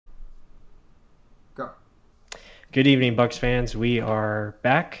Go. Good evening, Bucks fans. We are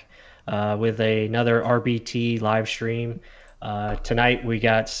back with another RBT live stream. Tonight we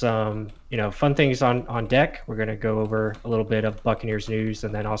got some, fun things on deck. We're going to go over a little bit of Buccaneers news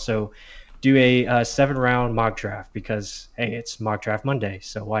and then also do a 7-round mock draft because hey, it's mock draft Monday,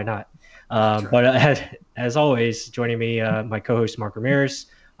 so why not? But as always, joining me, my co-host Mark Ramirez.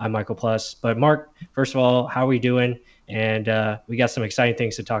 I'm Michael Plus. But Mark, first of all, how are we doing? And we got some exciting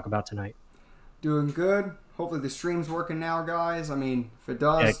things to talk about tonight. Doing good. Hopefully the stream's working now, guys. I mean, if it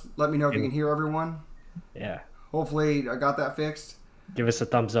Yeah, does, let me know if you can hear everyone. yeah. Hopefully I got that fixed, Give us a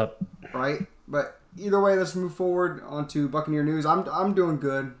thumbs up. right? But either way, let's move forward onto Buccaneer news. I'm doing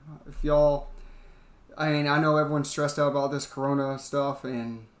good. If y'all, I mean, I know everyone's stressed out about this Corona stuff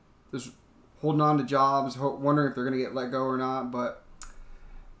and just holding on to jobs, wondering if they're gonna get let go or not. But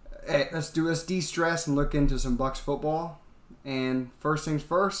hey, let's de-stress and look into some Bucks football. And first things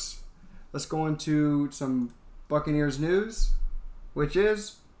first. Let's go into some Buccaneers news, which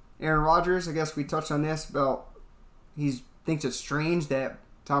is Aaron Rodgers. I guess we touched on this about he thinks it's strange that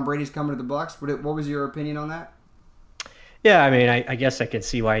Tom Brady's coming to the Bucks. What was your opinion on that? Yeah, I mean, I guess I can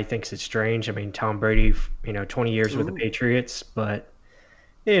see why he thinks it's strange. I mean, Tom Brady, 20 years with the Ooh, Patriots, but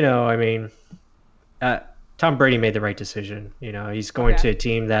I mean, uh, Tom Brady made the right decision. He's going okay. to a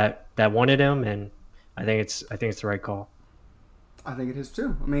team that wanted him, and I think it's the right call. I think it is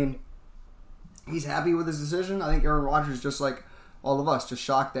too. I mean, he's happy with his decision. I think Aaron Rodgers, just like all of us, just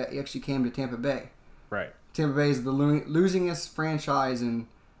shocked that he actually came to Tampa Bay. Right. Tampa Bay is the losingest franchise in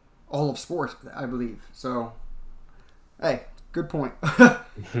all of sports, I believe. So, hey, good point. But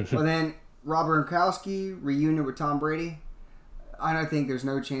then Robert Gronkowski reunion with Tom Brady. I don't think there's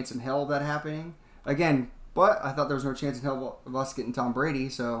no chance in hell of that happening again. But I thought there was no chance in hell of us getting Tom Brady.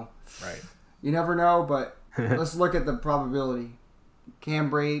 So Right. you never know. But let's look at the probability. Cam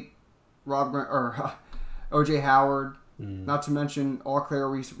Brate, OJ Howard. Mm, Not to mention All Claire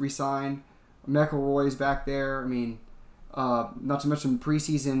re-signed. McElroy's back there. I mean, not to mention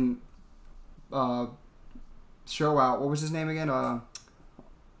preseason show out. What was his name again?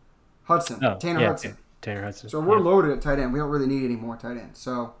 Hudson. oh, Tanner yeah, Hudson. Tanner Hudson. So we're Yeah. loaded at tight end. We don't really need any more tight ends.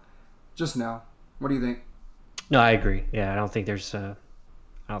 So just know. What do you think? No, I agree. Yeah, I don't think there's a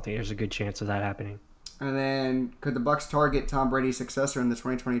good chance of that happening. And then could the Bucks target Tom Brady's successor in the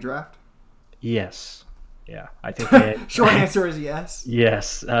 2020 draft? Yes. Yeah, I think they. Short answer is yes.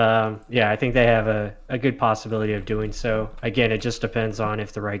 Yes. Yeah, I think they have a good possibility of doing so. Again, it just depends on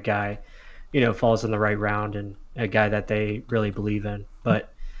if the right guy, falls in the right round and a guy that they really believe in.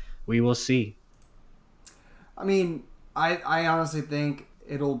 But we will see. I mean, I honestly think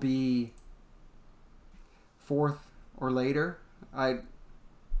it'll be fourth or later.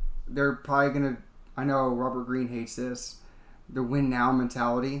 They're probably gonna. I know Robert Greene hates this. The win now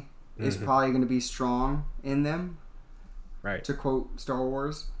mentality is Hmm. probably going to be strong in them. Right. To quote Star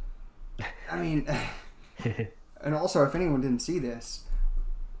Wars. I mean, and also if anyone didn't see this,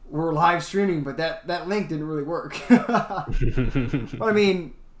 we're live streaming, but that link didn't really work. But I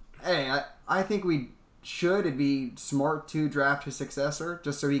mean, hey, I think it'd be smart to draft his successor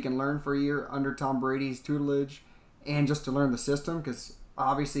just so he can learn for a year under Tom Brady's tutelage and just to learn the system because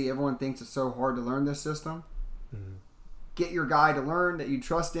obviously everyone thinks it's so hard to learn this system. Mhm. Get your guy to learn that you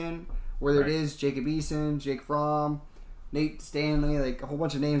trust in, whether it Right. is Jacob Eason, Jake Fromm, Nate Stanley, like a whole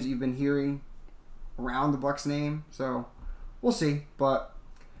bunch of names that you've been hearing around the Bucks name. So we'll see, but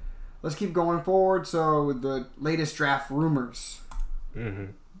let's keep going forward. So the latest draft rumors, Hmm.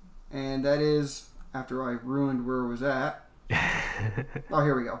 and that is after I ruined where it was at. Oh,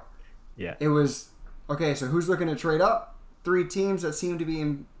 here we go. Yeah. It was okay. So who's looking to trade up? Three teams that seem to be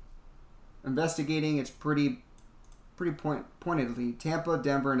investigating. It's pretty pointedly Tampa,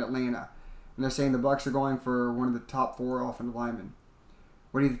 Denver, and Atlanta, and they're saying the Bucks are going for one of the top four offensive linemen.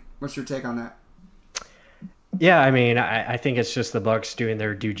 What's your take on that? Yeah, I mean, I think it's just the Bucks doing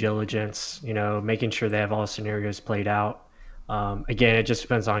their due diligence, making sure they have all scenarios played out. Again, it just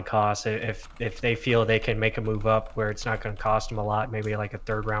depends on cost. If they feel they can make a move up where it's not going to cost them a lot, maybe like a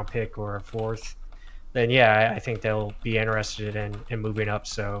third round pick or a fourth, then yeah, I think they'll be interested in moving up.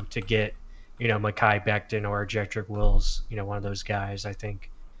 So to get, Mekhi Becton or Jedrick Wills, one of those guys, I think.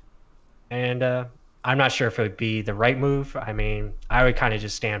 And I'm not sure if it would be the right move. I mean, I would kind of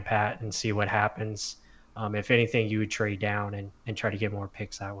just stand pat and see what happens. If anything, you would trade down and try to get more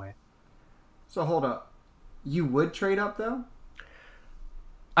picks that way. So hold up, you would trade up though?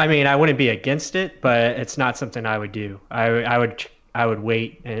 I mean, I wouldn't be against it, but it's not something I would do. I would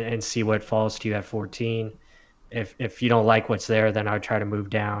wait and see what falls to you at 14. If you don't like what's there, then I would try to move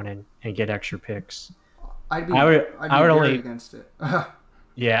down and get extra picks. I'd be I would I'd I be would very only against it.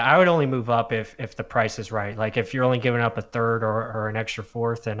 Yeah, I would only move up if the price is right. Like if you're only giving up a third or an extra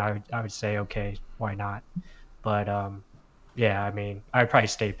fourth, then I would say okay, why not? But yeah, I mean, I'd probably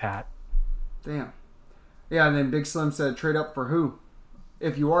stay pat. Damn. Yeah, and then Big Slim said trade up for who?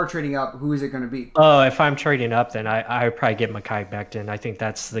 If you are trading up, who is it going to be? Oh, if I'm trading up, then I would probably get Mekhi Becton. I think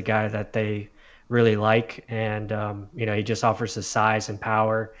that's the guy that they really like, and he just offers the size and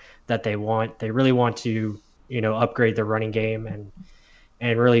power that they want. They really want to upgrade their running game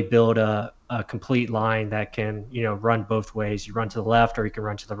and really build a complete line that can run both ways. You run to the left or you can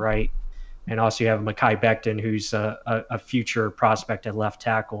run to the right, and also you have Mekhi Becton, who's a future prospect at left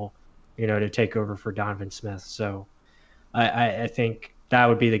tackle, to take over for Donovan Smith. So I think that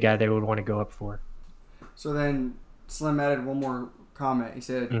would be the guy they would want to go up for. So then Slim added one more comment. He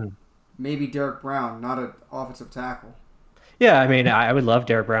said Mhm. maybe Derek Brown, not an offensive tackle. Yeah, I mean, I would love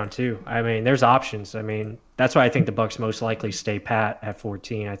Derek Brown too. I mean, there's options. I mean, that's why I think the Bucks most likely stay pat at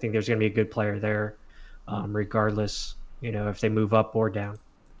 14. I think there's going to be a good player there, regardless, if they move up or down.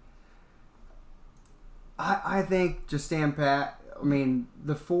 I think just stand pat. I mean,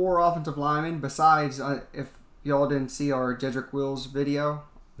 the four offensive linemen, besides, if y'all didn't see our Jedrick Wills video,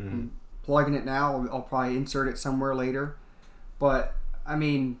 Mm. I'm plugging it now. I'll probably insert it somewhere later. But, I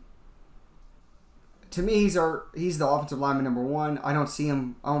mean, to me, he's the offensive lineman number one. I don't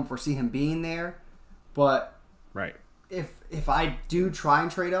foresee him being there. But Right. if I do try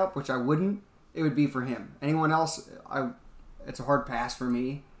and trade up, which I wouldn't, it would be for him. Anyone else, it's a hard pass for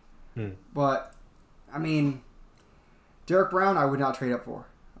me. Mm. But I mean, Derek Brown, I would not trade up for.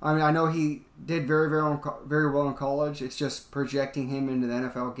 I mean, I know he did very well in college. It's just projecting him into the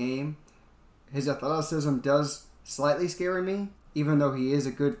NFL game. His athleticism does slightly scare me, even though he is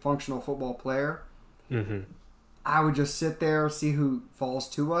a good functional football player. Hmm. I would just sit there, see who falls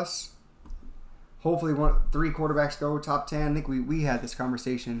to us. Hopefully, three quarterbacks go top 10. I think we had this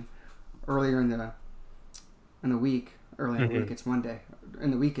conversation earlier in the week. Early in the week, it's Monday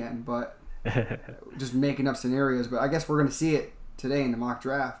in the weekend, but just making up scenarios. But I guess we're going to see it today in the mock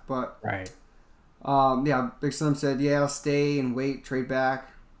draft. But Right. yeah, Big Slim said, yeah, stay and wait, trade back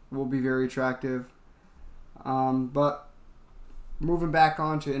will be very attractive. But moving back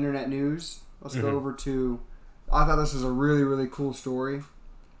on to internet news, let's go over to. I thought this was a really, really cool story.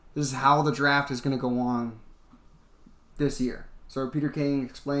 This is how the draft is going to go on this year. So Peter King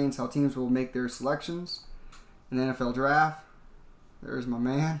explains how teams will make their selections in the NFL draft. There's my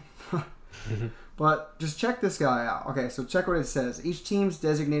man. But just check this guy out. Okay, so check what it says. Each team's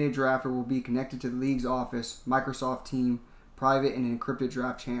designated drafter will be connected to the league's office, Microsoft Team, private and encrypted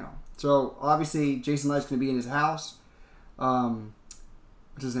draft channel. So obviously Jason Light's going to be in his house.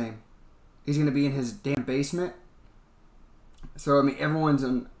 What's his name? He's going to be in his damn basement. So I mean, everyone's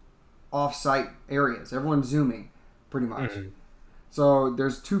in off-site areas. Everyone's zooming, pretty much. So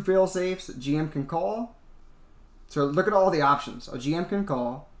there's two fail safes that GM can call. So look at all the options. A GM can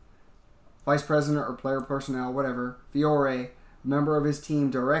call, vice president or player personnel, whatever, Fiore, a member of his team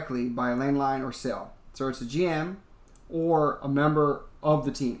directly by a landline or cell. So it's a GM or a member of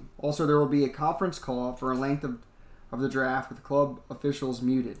the team. Also, there will be a conference call for a length of the draft with club officials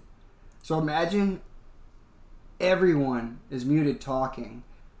muted. So imagine everyone is muted talking,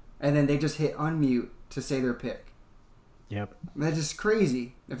 and then they just hit unmute to say their pick. Yep. That's just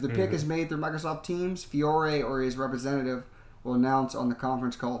crazy. If the pick is made through Microsoft Teams, Fiore or his representative will announce on the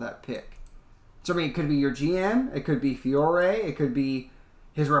conference call that pick. So, I mean, it could be your GM, it could be Fiore, it could be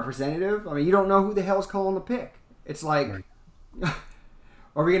his representative. I mean, you don't know who the hell's calling the pick. It's like,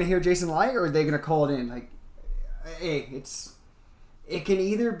 are we going to hear Jason Light, or are they going to call it in? Like, hey, it can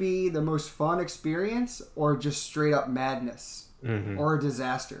either be the most fun experience or just straight up madness or a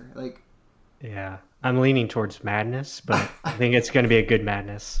disaster. Like, Yeah. I'm leaning towards madness, but I think it's going to be a good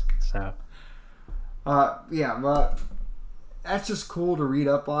madness. So, yeah, but that's just cool to read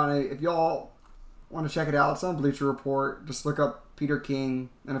up on it. If y'all want to check it out, it's on Bleacher Report. Just look up Peter King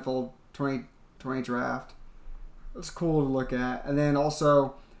NFL 2020 draft. It's cool to look at. And then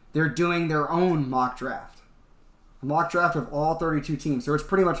also, they're doing their own mock draft. A mock draft of all 32 teams. So it's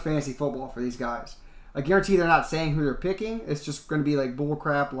pretty much fantasy football for these guys. I guarantee they're not saying who they're picking. It's just going to be like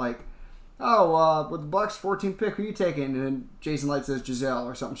bullcrap, like, oh, with the Bucks 14th pick, who you taking? And then Jason Light says Giselle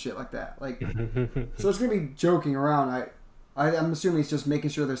or something shit like that. Like, so it's gonna be joking around. I'm assuming it's just making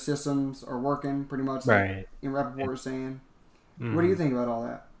sure their systems are working pretty much. right. Like in Rappaport was saying. What do you think about all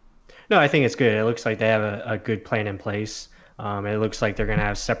that? No, I think it's good. It looks like they have a good plan in place. It looks like they're going to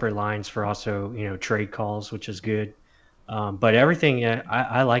have separate lines for also, trade calls, which is good. But everything,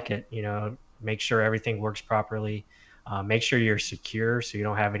 I like it. Make sure everything works properly. Make sure you're secure so you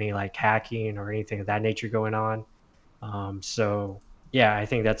don't have any like hacking or anything of that nature going on. So yeah, I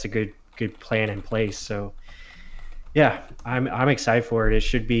think that's a good plan in place. So yeah, I'm excited for it. It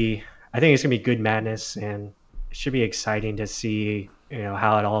should be. I think it's gonna be good madness, and it should be exciting to see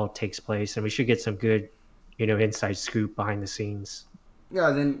how it all takes place, and we should get some good inside scoop behind the scenes.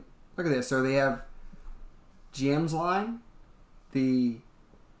 Yeah, then look at this. So they have GM's line, the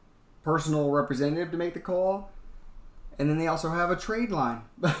personal representative to make the call, and then they also have a trade line.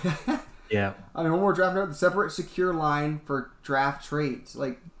 Yeah. I mean, one more draft note: the separate secure line for draft trades.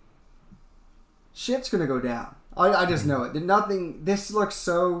 Like, shit's gonna go down. I just know it. Nothing. This looks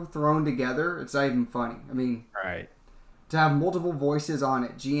so thrown together. It's not even funny. I mean, Right. to have multiple voices on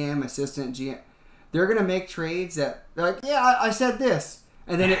it, GM, assistant, GM, they're gonna make trades that they're like, yeah, I said this,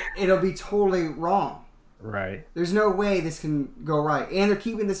 and then it'll be totally wrong. Right. There's no way this can go right, and they're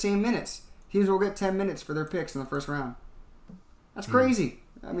keeping the same minutes. Teams will get 10 minutes for their picks in the first round. That's crazy.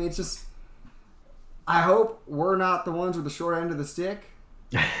 I mean, it's just. I hope we're not the ones with the short end of the stick.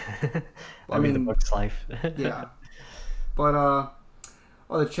 I mean, the Bucks' life. Yeah. But,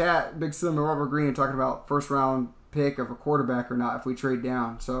 the chat, Big Slim and Robert Green talking about first round pick of a quarterback or not if we trade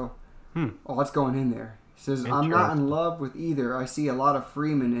down. So, that's going in there. He says, I'm not in love with either. I see a lot of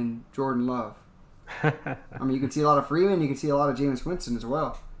Freeman and Jordan Love. I mean, you can see a lot of Freeman. You can see a lot of Jameis Winston as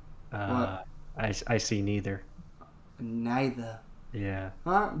well. I see neither. Neither. Yeah.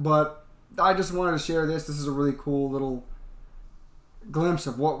 But I just wanted to share this. This is a really cool little glimpse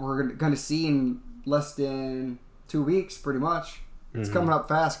of what we're going to see in less than 2 weeks, pretty much. It's coming up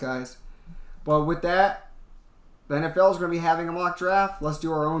fast, guys. But with that, the NFL is going to be having a mock draft. Let's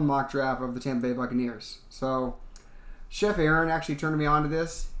do our own mock draft of the Tampa Bay Buccaneers. So, Chef Aaron actually turned me on to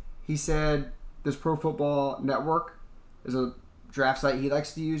this. He said this Pro Football Network is a draft site he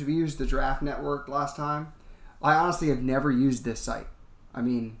likes to use. We used the Draft Network last time. I honestly have never used this site. I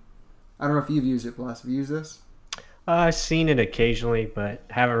mean, I don't know if you've used it, Bless. Have you used this? I've seen it occasionally, but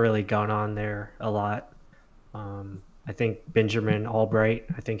haven't really gone on there a lot. I think Benjamin Albright,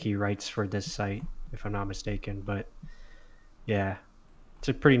 I think he writes for this site, if I'm not mistaken. But yeah, it's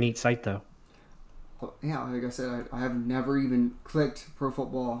a pretty neat site, though. Well, yeah, like I said, I have never even clicked Pro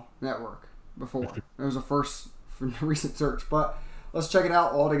Football Network before. It was a first from recent search, but let's check it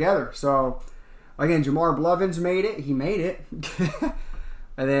out all together. So, again, Jamar Blevins made it. He made it.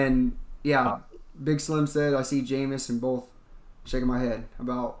 And then, yeah, Big Slim said, I see Jameis and both shaking my head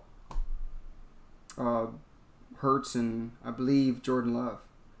about Hurts and I believe Jordan Love.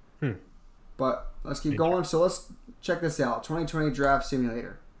 But let's keep going. So let's check this out. 2020 Draft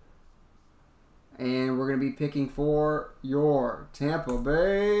Simulator. And we're going to be picking for your Tampa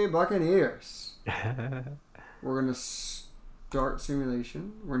Bay Buccaneers. We're going to start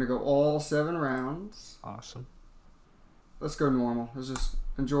simulation. We're going to go all 7 rounds. Awesome. Let's go normal. Let's just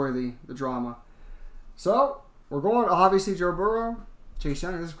enjoy the drama. So, we're going, obviously, Joe Burrow, Chase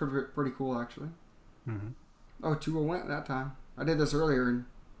Young. This is pretty cool, actually. Oh, Tua went that time. I did this earlier, and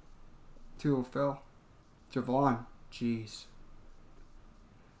Tua fell. Javon, jeez.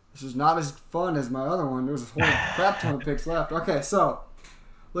 This is not as fun as my other one. There was a whole crap ton of picks left. Okay, so,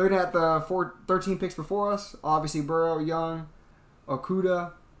 looking at the 13 picks before us, obviously Burrow, Young,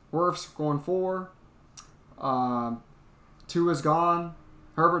 Okuda, Wirfs going 4. Tua's gone.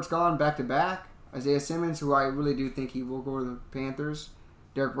 Herbert's gone back-to-back. Isaiah Simmons, who I really do think he will go to the Panthers.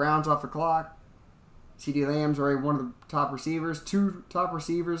 Derek Brown's off the clock. CeeDee Lamb's already one of the top receivers. 2 top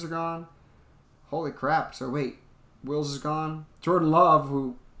receivers are gone. Holy crap. So, wait. Wills is gone. Jordan Love,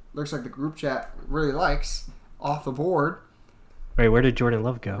 who looks like the group chat really likes, off the board. Wait, where did Jordan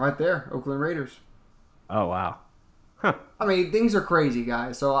Love go? Right there. Oakland Raiders. Oh, wow. Huh. I mean, things are crazy,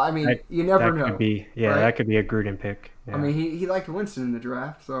 guys. So, I mean, you never know. Could be, yeah, right? That could be a Gruden pick. Yeah. I mean, he liked Winston in the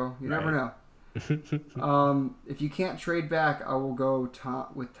draft, so you never know. If you can't trade back, I will go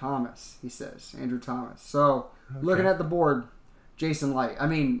with Thomas, he says. Andrew Thomas. So, looking at the board, Jason Light. I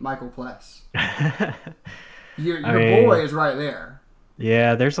mean, Michael Pless. Your boy is right there.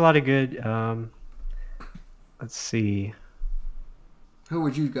 Yeah, there's a lot of good. Let's see. Who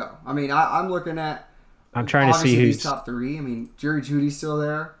would you go? I mean, I'm looking at. I'm trying to see who's these top 3. I mean, Jerry Jeudy's still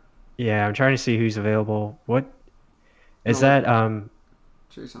there. Yeah, I'm trying to see who's available. What is that?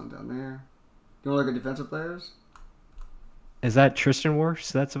 Jason down there. You want to look at defensive players? Is that Tristan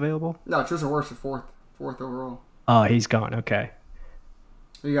Wirfs that's available? No, Tristan Wirfs is fourth overall. Oh, he's gone. Okay.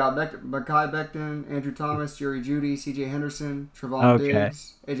 You got Mekhi Becton, Andrew Thomas, Jerry Jeudy, C.J. Henderson, Trevon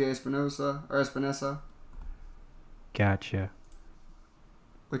Diggs, A.J. Espinosa. Gotcha.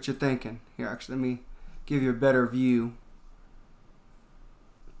 What you thinking? Here, actually, let me give you a better view.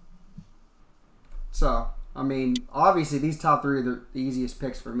 So, I mean, obviously these top 3 are the easiest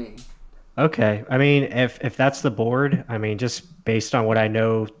picks for me. Okay. I mean, if that's the board, I mean, just based on what I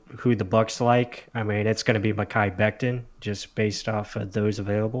know who the Bucks like, I mean, it's going to be Mekhi Becton, just based off of those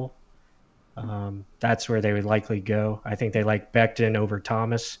available. That's where they would likely go. I think they like Becton over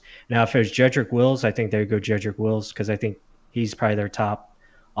Thomas. Now, if it was Jedrick Wills, I think they would go Jedrick Wills because I think he's probably their top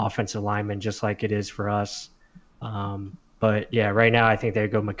offensive lineman, just like it is for us. But yeah, right now I think they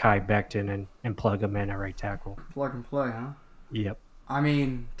would go Mekhi Becton and plug him in at right tackle. Plug and play, huh? Yep. I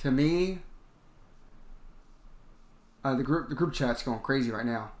mean, to me, the group chat's going crazy right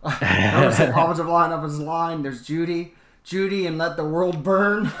now. Offensive line, offensive line. There's Judy, and let the world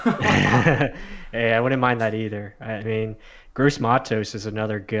burn. Hey, I wouldn't mind that either. I mean, Gross Matos is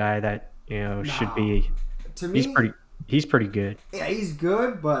another guy that should be. To He's me, pretty good. yeah, he's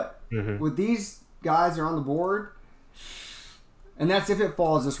good, but with these guys that are on the board, and that's if it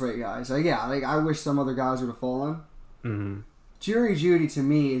falls this way, guys. Like, yeah, like I wish some other guys would have fallen. Jerry Judy to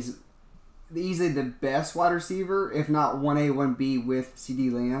me is easily the best wide receiver, if not 1A, 1B with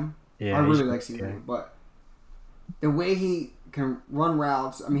CD Lamb. Yeah, I really like CD Lamb, but the way he can run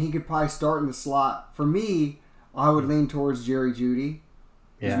routes, I mean, he could probably start in the slot. For me, I would lean towards Jerry Judy.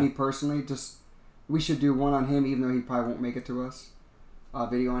 Just me personally, we should do one on him, even though he probably won't make it to us.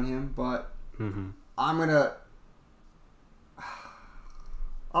 Video on him, but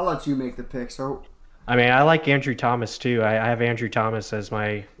I'll let you make the pick. So, I mean, I like Andrew Thomas too. I have Andrew Thomas as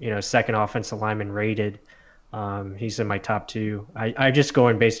my second offensive lineman rated. He's in my top two. I just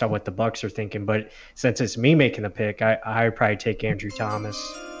going based on what the Bucks are thinking, but since it's me making the pick, I would probably take Andrew Thomas.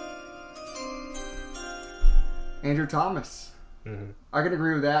 Andrew Thomas. I can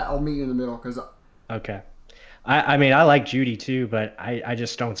agree with that. I'll meet you in the middle because. Okay. I mean, I like Judy too, but I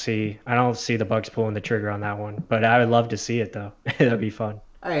just don't see the Bucks pulling the trigger on that one. But I would love to see it though. That'd be fun.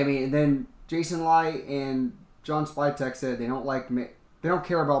 I mean, and then Jason Light and John Spytek said they don't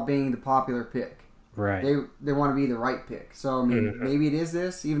care about being the popular pick. Right. They want to be the right pick. So I mean, maybe it is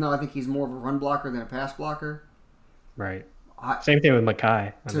this, even though I think he's more of a run blocker than a pass blocker. Right. Same thing with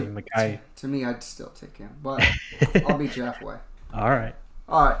Mekhi. Mekhi. To me, I'd still take him, but I'll beat you halfway. All right.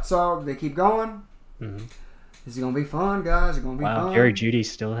 So they keep going. This is gonna be fun, guys. It's gonna be fun. Jerry Judy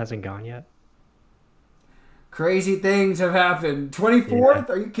still hasn't gone yet. Crazy things have happened. 24th?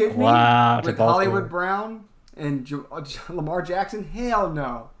 Yeah. Are you kidding me? Wow. With Hollywood Brown and Lamar Jackson? Hell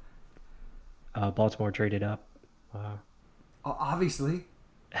no. Baltimore traded up. Wow. Obviously.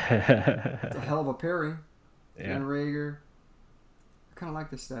 It's a hell of a pairing. Yeah. Dan Rager. I kind of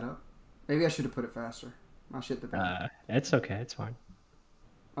like this setup. Maybe I should have put it faster. I'll shit the bed. It's okay. It's fine.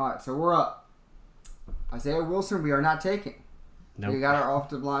 All right, so we're up. Isaiah Wilson, we are not taking. Nope. We got our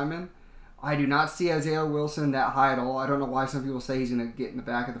offensive lineman. I do not see Isaiah Wilson that high at all. I don't know why some people say he's going to get in the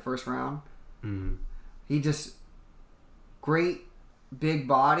back of the first round. He just great big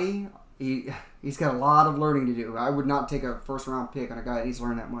body. He's got a lot of learning to do. I would not take a first round pick on a guy that needs to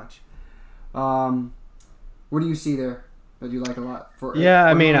learn that much. What do you see there that you like a lot?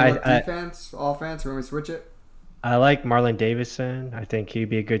 I mean, defense, offense. Or we switch it? I like Marlon Davison. I think he'd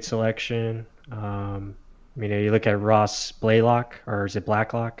be a good selection. You look at Ross Blaylock, or is it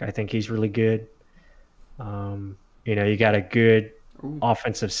Blacklock? I think he's really good. You got a good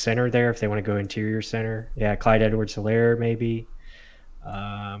offensive center there if they want to go interior center. Yeah, Clyde Edwards-Helaire maybe.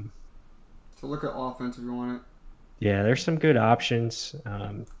 So look at offense if you want it. Yeah, there's some good options.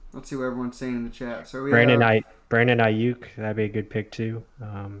 Let's see what everyone's saying in the chat. So Brandon Ayuk, that'd be a good pick too.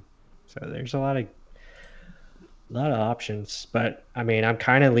 So there's a lot of options, but I mean, I'm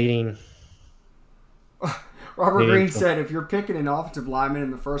kind of leaning. Robert Green said, if you're picking an offensive lineman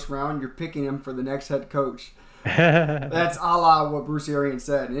in the first round, you're picking him for the next head coach. That's a la what Bruce Arians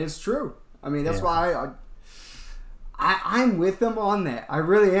said, and it's true. I mean, that's why I'm with them on that. I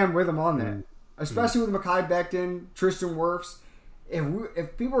really am with them on that, especially with Mekhi Becton, Tristan Wirfs.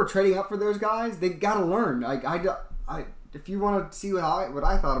 If people are trading up for those guys, they got to learn. Like if you want to see what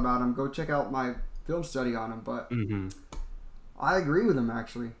I thought about them, go check out my film study on them. But I agree with them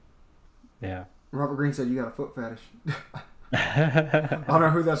actually. Yeah. Robert Green said you got a foot fetish. I don't know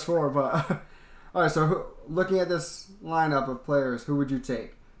who that's for, but all right. So looking at this lineup of players, who would you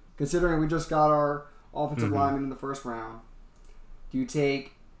take? Considering we just got our offensive lineman in the first round, do you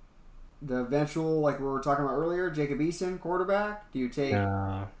take the eventual, like we were talking about earlier, Jacob Eason, quarterback? Do you take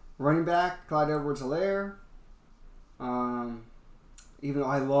running back, Clyde Edwards-Helaire? Even though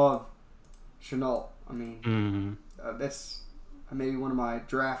I love Chenault. I mean, that's maybe one of my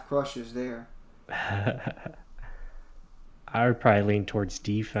draft crushes there. I would probably lean towards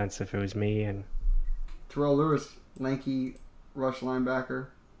defense if it was me. And Terrell Lewis, lanky rush linebacker.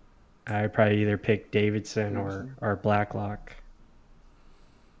 I would probably either pick Davidson or Blacklock.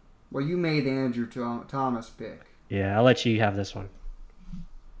 Well, you made the Andrew Thomas pick. Yeah, I'll let you have this one.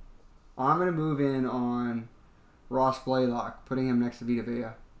 I'm going to move in on Ross Blaylock, putting him next to Vita Vea.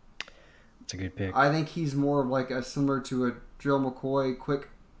 It's a good pick. I think he's more of like similar to a Drill McCoy quick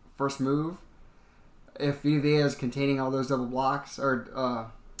first move. If Vita Vea is containing all those double blocks, or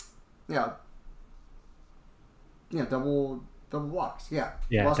double blocks, Yeah,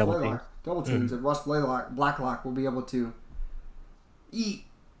 Ross double Blaylock, teams. double teams, and Ross Blacklock will be able to eat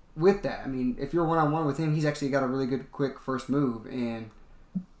with that. I mean, if you're one-on-one with him, he's actually got a really good quick first move, and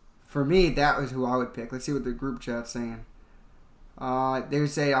for me, that was who I would pick. Let's see what the group chat's saying. They would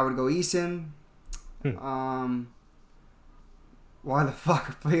say I would go Eason. Why the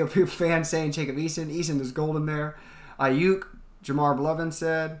fuck are people fans saying Jacob Eason? Eason is golden there. Ayuk, Jamar Blevin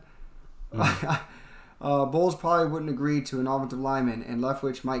said. Bulls probably wouldn't agree to an offensive lineman, and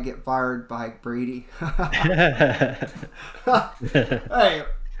Leftwich might get fired by Brady. Hey,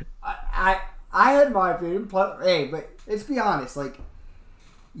 I had my opinion. Hey, but let's be honest. Like,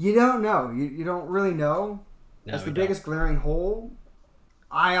 you don't know. You don't really know. No, That's the biggest glaring hole.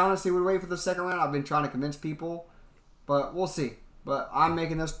 I honestly would wait for the second round. I've been trying to convince people, but we'll see. But I'm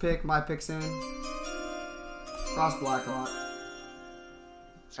making this pick. My pick's in. Ross Blacklock.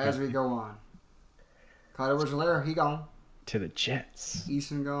 As we go on. Clyde Edwards-Helaire, he gone. To the Jets.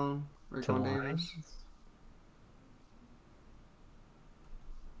 Eason gone. Raekwon Davis.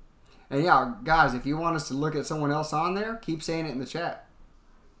 And yeah, guys, if you want us to look at someone else on there, keep saying it in the chat.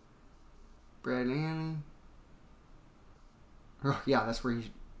 Brad Lanny. Oh, yeah, that's where he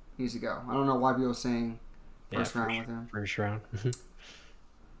needs to go. I don't know why people are saying first round with him. First round. I feel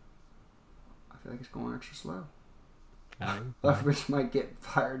like it's going extra slow. Leftwich might get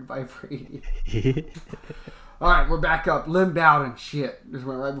fired by Brady. All right, we're back up. Lynn Bowden. Shit. Just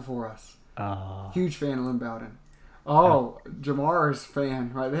went right before us. Huge fan of Lynn Bowden. Jamar's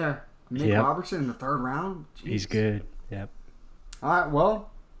fan right there. Nick Robertson in the third round. Jeez. He's good. Yep. All right,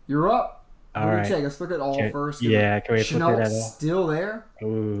 well, you're up. All right. Check. Let's look at all first. Yeah, can we look at all? Still there?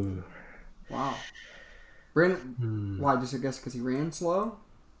 Ooh. Wow. Brandon, why? Just I guess because he ran slow?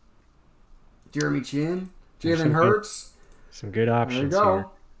 Jeremy Chin? Jalen Hurts? Some good options there you here.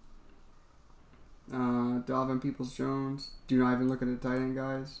 go. Dalvin Peoples-Jones. Do not even look at the tight end,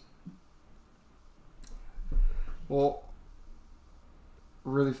 guys. Well,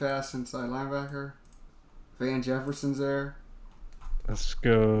 really fast inside linebacker. Van Jefferson's there. Let's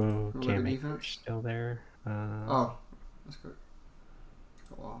go. Cam Akers still there. Let's go.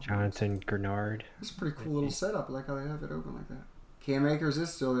 Jonathan Grenard. It's a pretty cool little setup. I like how they have it open like that. Cam Akers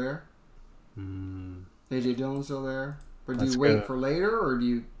is still there. AJ Dillon's still there. But do you wait for later, or do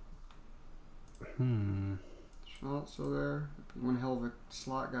you... Schnauz's still there. One hell of a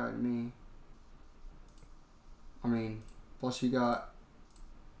slot guy to me. I mean, plus you got...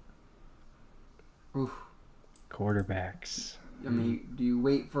 Quarterbacks. I mean, do you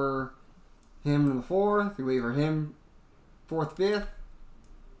wait for him in the fourth? Do you wait for him fourth, fifth?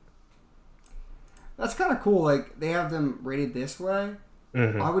 That's kind of cool. Like, they have them rated this way.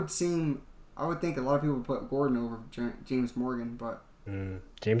 I would think a lot of people would put Gordon over James Morgan, but...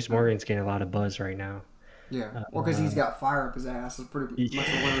 James Morgan's getting a lot of buzz right now. Yeah. Well, because he's got fire up his ass. It's pretty much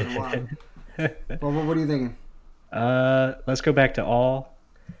a winner in a while. Well, what are you thinking? Let's go back to all.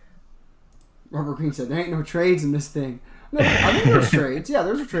 Robert Green said, there ain't no trades in this thing. No, I mean, there's trades. Yeah,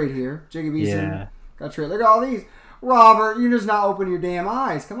 there's a trade here. Jacob Eason got trade. Look at all these. Robert, you're just not opening your damn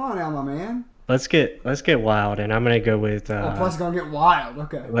eyes. Come on now, my man. Let's get wild, and I'm gonna go with. Plus, it's gonna get wild.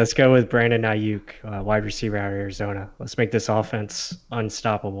 Okay. Let's go with Brandon Ayuk, wide receiver out of Arizona. Let's make this offense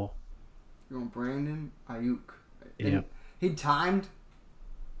unstoppable. You're going Brandon Ayuk. Yeah. He timed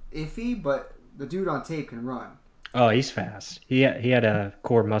iffy, but the dude on tape can run. Oh, he's fast. He had a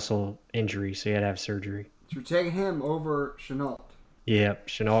core muscle injury, so he had to have surgery. So you're taking him over Shenault. Yep,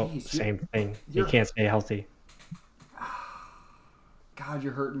 Shenault, same thing. He can't stay healthy. God,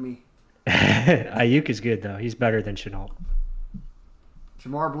 you're hurting me. Ayuk is good, though. He's better than Shenault.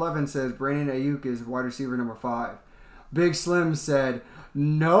 Jamar Blevin says Brandon Ayuk is wide receiver number 5. Big Slim said,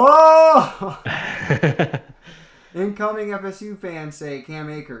 no! Incoming FSU fans say Cam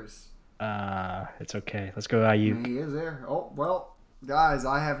Akers. It's okay. Let's go Ayuk. He is there. Oh, well, guys,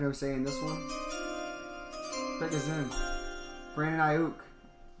 I have no say in this one. Pick us in. Brandon Ayuk.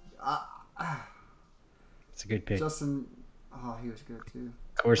 It's a good pick. Justin, he was good too.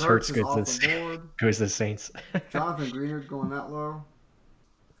 Of course, Hurts goes the Saints. Jonathan Greenard going that low.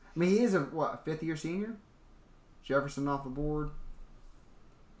 I mean, he is a fifth-year senior? Jefferson off the board.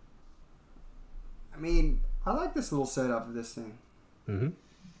 I mean, I like this little setup of this thing. Mm-hmm.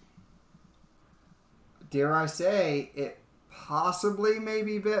 Dare I say, it possibly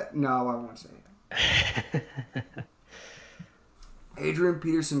maybe bit. No, I won't say it. Adrian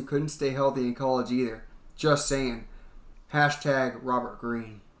Peterson couldn't stay healthy in college either. Just saying. Hashtag Robert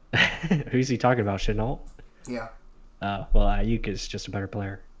Green. Who's he talking about? Chenault? Yeah. Well, Ayuk is just a better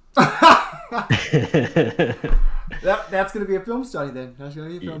player. That's going to be a film study then. That's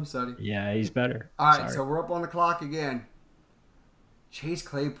going to be a film study. Yeah, he's better. All right, so we're up on the clock again. Chase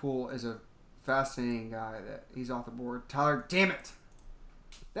Claypool is a fascinating guy that he's off the board. Tyler, damn it.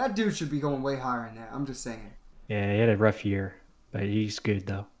 That dude should be going way higher than that. I'm just saying. Yeah, he had a rough year, but he's good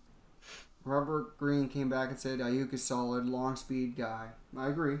though. Robert Green came back and said Ayuk is solid, long speed guy. I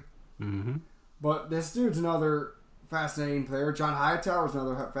agree. Mm-hmm. But this dude's another fascinating player. John Hightower's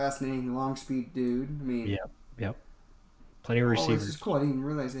another fascinating long speed dude. I mean, yep. Plenty of receivers. This is cool. I didn't even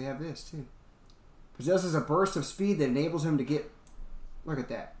realize they have this too. Possesses a burst of speed that enables him to get. Look at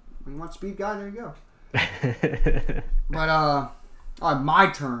that. When you want speed guy, there you go. But my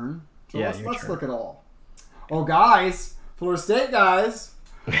turn. So let's look at all. Oh, guys, Florida State guys.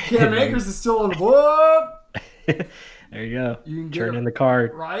 Cam Akers is still on the board. There you go. You can turn in the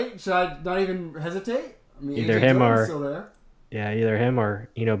card. Right? Should I not even hesitate? I mean, either AJ him Dillon's or still there. Yeah, either him or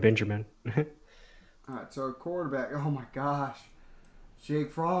Benjamin. All right, so quarterback. Oh my gosh,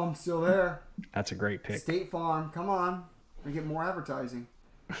 Jake Fromm still there. That's a great pick. State Farm, come on, we get more advertising.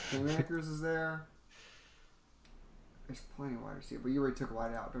 Cam Akers is there. There's plenty of wide receiver, but you already took a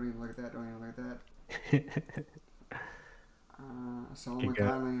wide out. Don't even look at that. Don't even look at that. Solomon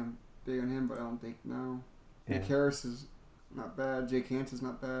Kindly, I'm big on him, but I don't think no. Yeah. Nick Harris is not bad. Jake Hanson's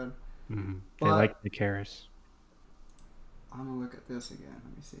not bad. Mm-hmm. I like Nick Harris. I'm gonna look at this again.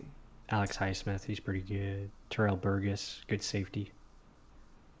 Let me see. Alex Highsmith, he's pretty good. Terrell Burgess, good safety.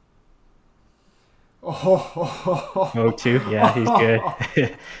 Oh, too? Yeah, he's good.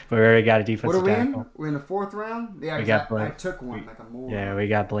 We already got a defensive tackle. What are we in? We're in the 4th round? Yeah, I took one like a moron. Yeah, we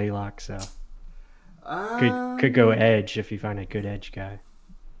got Blaylock, so. Could go edge if you find a good edge guy.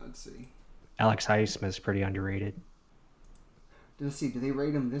 Let's see. Alex Highsmith's pretty underrated. Let's see. Do they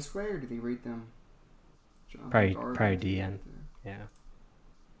rate him this way or do they rate them? Probably DN. Yeah.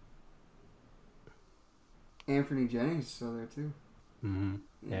 Anthony Jennings is still there too. Mm-hmm.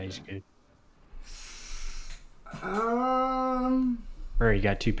 Yeah, he's good. You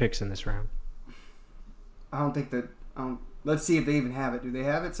got 2 picks in this round. I don't think that. Let's see if they even have it. Do they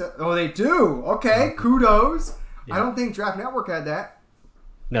have it set? Oh, they do. Okay, kudos. Yeah. I don't think Draft Network had that.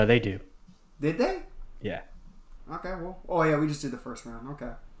 No, they do. Did they? Yeah. Okay, well. Oh, yeah, we just did the first round. Okay.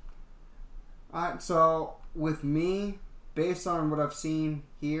 All right, so with me, based on what I've seen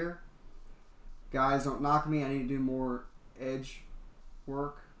here, guys, don't knock me. I need to do more edge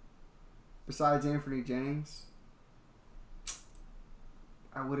work. Besides Anthony Jennings,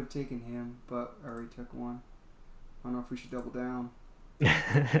 I would have taken him, but I already took one. I don't know if we should double down.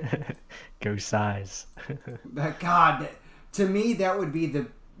 Go size. To me, that would be the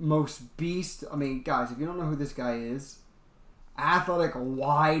most beast. I mean, guys, if you don't know who this guy is, athletic,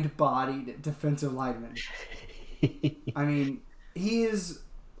 wide-bodied defensive lineman. I mean, he's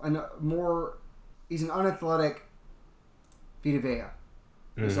an unathletic Vita Vea.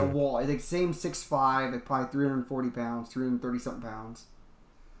 There's a wall. I think same 6'5", like probably 340 pounds, 330-something pounds.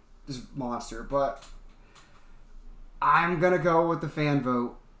 Just monster. But I'm going to go with the fan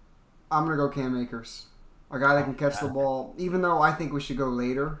vote. I'm going to go Cam Akers. A guy that can catch the ball. Even though I think we should go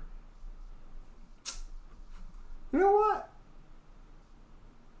later. You know what?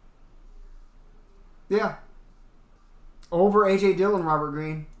 Yeah. Over A.J. Dillon, Robert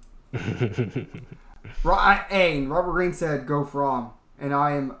Green. Robert Green said go Fromm. And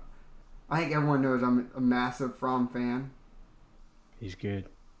I think everyone knows I'm a massive Fromm fan. He's good.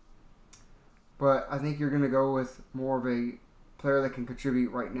 But I think you're going to go with more of a player that can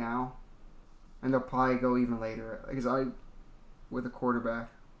contribute right now. And they'll probably go even later. With a quarterback.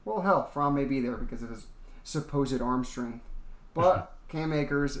 Well, hell, Fromm may be there because of his supposed arm strength. But Cam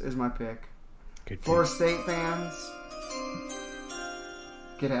Akers is my pick. Good Florida State fans,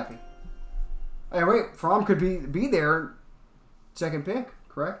 get happy. Hey, wait, Fromm could be there. Second pick,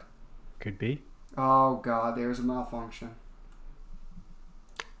 correct? Could be. Oh, God, there's a malfunction.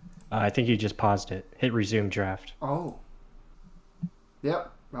 I think you just paused it. Hit resume draft. Oh.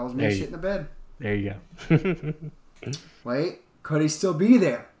 Yep, that was me shit in the bed. There you go. Wait, could he still be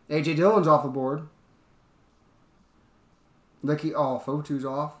there? A.J. Dillon's off the board. Fotu's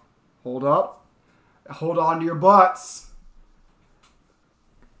off. Hold up. Hold on to your butts.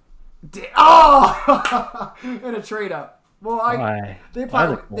 And a trade up. Well, they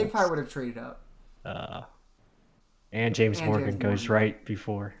probably would have traded up. And James Morgan goes right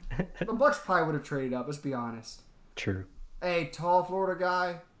before. The Bucs probably would have traded up. Let's be honest. True. Hey, tall Florida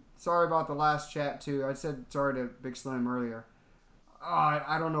guy. Sorry about the last chat too. I said sorry to Big Slim earlier.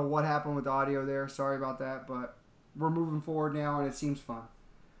 I don't know what happened with the audio there. Sorry about that, but we're moving forward now, and it seems fun.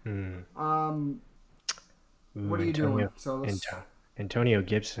 What are you doing? So let's. Antonio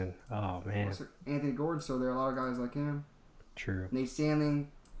Gibson. Oh man. Anthony Gordon still there. A lot of guys like him. True. Nate Stanley.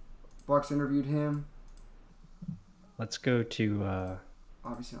 Bucks interviewed him. Let's go to.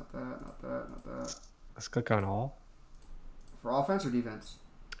 Obviously not that. Not that. Not that. Let's click on all. For offense or defense?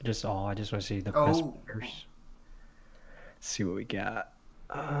 Just all. I just want to see the best players. Let's see what we got.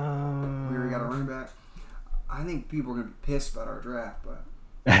 We already got a running back. I think people are gonna be pissed about our draft, but.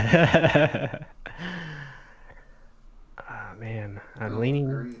 Man, I'm leaning.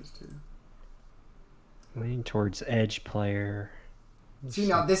 There he is too. Leaning towards edge player. See,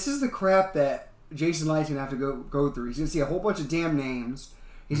 now this is the crap that Jason Light's gonna have to go through. He's gonna see a whole bunch of damn names.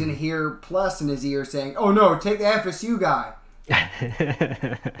 He's gonna hear plus in his ear saying, "Oh no, take the FSU guy."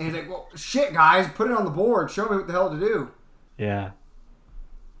 And he's like, "Well, shit, guys, put it on the board. Show me what the hell to do." Yeah.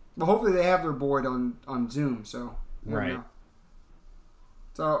 But hopefully they have their board on Zoom. So right. Know.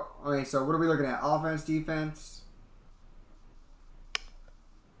 So okay, so what are we looking at? Offense, defense.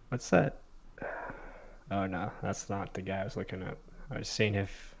 What's that? Oh no, that's not the guy I was looking at. I was seeing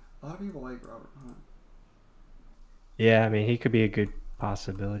if. A lot of people like Robert Hunt. Yeah, I mean he could be a good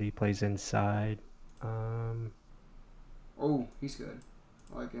possibility. Plays inside. Oh, he's good.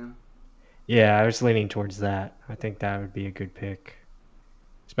 I like him. Yeah, I was leaning towards that. I think that would be a good pick,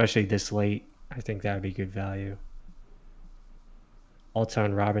 especially this late. I think that would be good value.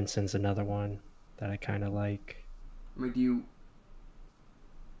 Alton Robinson's another one that I kind of like. I mean, do you?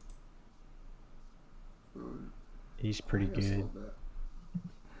 He's pretty good.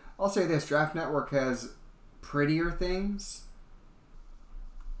 I'll say this: Draft Network has prettier things.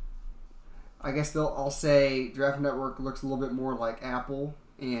 I guess I'll say Draft Network looks a little bit more like Apple,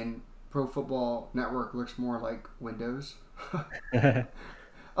 and Pro Football Network looks more like Windows. But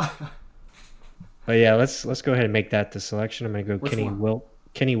yeah, let's go ahead and make that the selection. I'm gonna go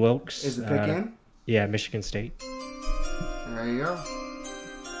Kenny Wilkes. Is the pick in? Yeah, Michigan State. There you go.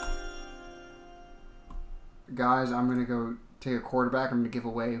 Guys, I'm gonna go take a quarterback. I'm gonna give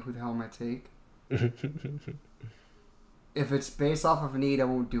away who the hell am I take. If it's based off of a need, I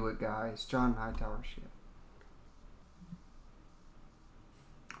won't do it, guys. John Hightower shit.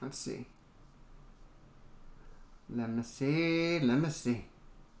 Let's see. Let me see.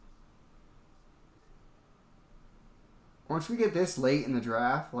 Once we get this late in the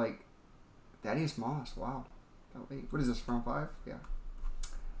draft, like, Thaddeus Moss, wow. That late. What is this, round 5? Yeah.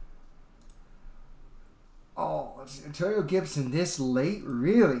 Oh, Antonio Gibson this late?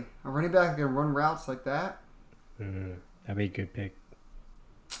 Really? A running back that can run routes like that? That'd be a good pick.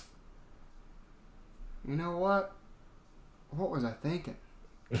 You know what? What was I thinking?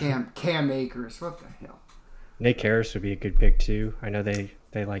 Cam Akers. What the hell? Nick Harris would be a good pick too. I know they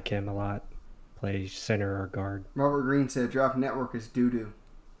like him a lot. Play center or guard. Robert Green said Draft Network is doo-doo.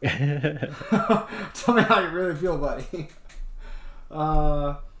 Tell me how you really feel, buddy.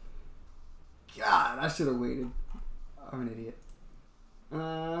 God, I should have waited. I'm an idiot.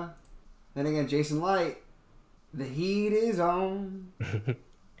 Then again, Jason Light. The heat is on.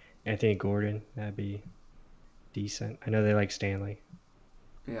 Anthony Gordon. That'd be decent. I know they like Stanley.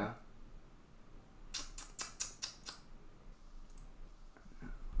 Yeah.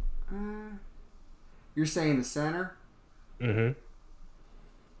 You're saying the center? Mm-hmm.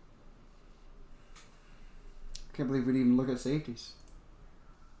 Can't believe we didn't even look at safeties.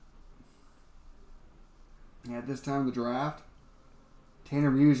 Yeah, at this time of the draft,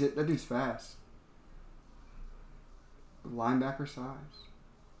 Tanner Muse, that dude's fast. Linebacker size.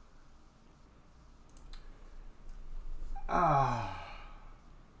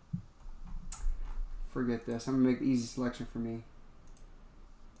 Forget this. I'm going to make the easy selection for me.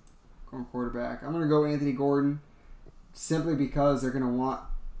 Going quarterback. I'm going to go Anthony Gordon simply because they're going to want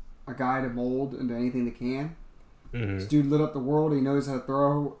a guy to mold into anything they can. Mm-hmm. This dude lit up the world. He knows how to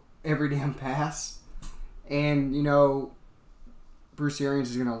throw every damn pass. And, you know, Bruce Arians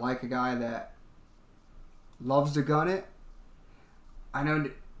is going to like a guy that loves to gun it. I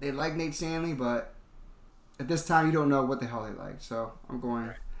know they like Nate Stanley, but at this time you don't know what the hell they like. So I'm going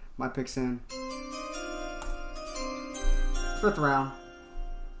my picks in. 5th round.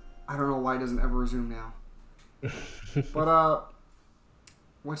 I don't know why it doesn't ever resume now. But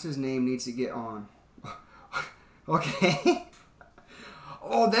what's his name needs to get on. Okay.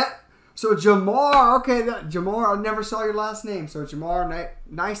 So Jamar, okay, Jamar, I never saw your last name. So Jamar,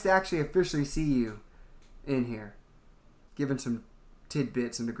 nice to actually officially see you in here. Giving some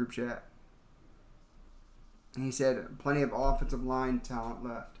tidbits in the group chat. And he said plenty of offensive line talent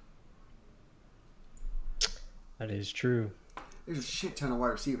left. That is true. There's a shit ton of wide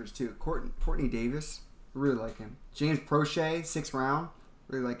receivers too. Courtney Davis, really like him. James Prochet, 6th round,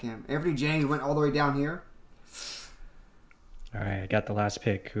 really like him. Anthony James went all the way down here. All right, I got the last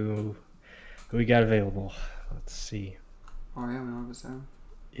pick. Who we got available? Let's see. Oh yeah, we don't have a 7th.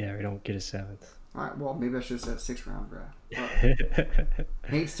 Yeah, we don't get a 7th. All right, well maybe I should have said 6th round draft.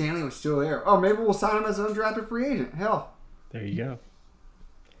 Nate Stanley was still there. Oh, maybe we'll sign him as an undrafted free agent. Hell. There you go.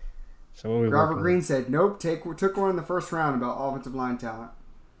 So what we Robert Green said, nope, took one in the 1st round about offensive line talent.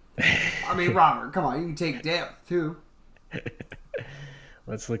 I mean, Robert, come on, you can take depth too.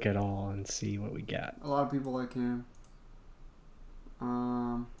 Let's look at all and see what we got. A lot of people like him.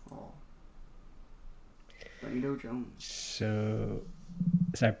 Benito Jones. So,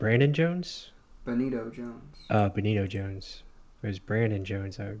 is that Brandon Jones? Benito Jones. Benito Jones. If it was Brandon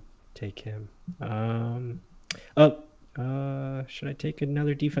Jones, I would take him. Should I take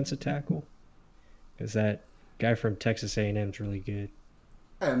another defensive tackle? Because that guy from Texas A&M is really good.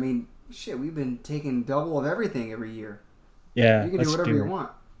 I mean, shit, we've been taking double of everything every year. Yeah, you can do whatever you want.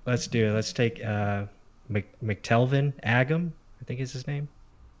 Let's do it. Let's take McTelvin Agam, I think is his name.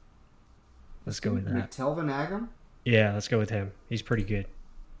 Let's go with that. McTelvin Agam? Yeah, let's go with him. He's pretty good.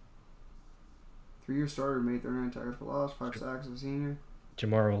 3-year starter, made 39 tackles for loss, 5 sacks as a senior.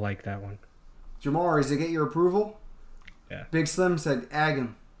 Jamar will like that one. Jamar, does it get your approval? Yeah. Big Slim said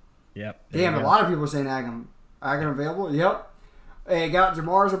Agam. Yep. Damn, a lot of people are saying Agam. Agam available? Yep. Hey, got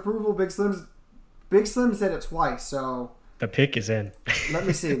Jamar's approval. Big Slim said it twice, so... The pick is in. Let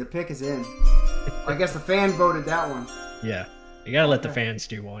me see. The pick is in. I guess the fan voted that one. Yeah. You gotta let the fans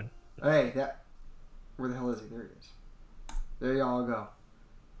do one. Hey, where the hell is he? There he is. There y'all go.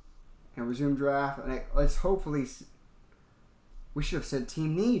 And resume draft. And let's hopefully... We should have said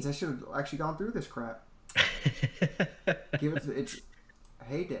team needs. I should have actually gone through this crap. Give it to... It's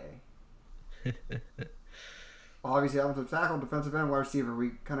heyday. Obviously, offensive tackle, defensive end, wide receiver.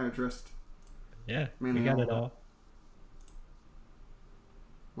 We kind of addressed... Yeah, we got it all.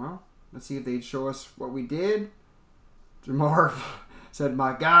 Well, let's see if they'd show us what we did. Jamar said,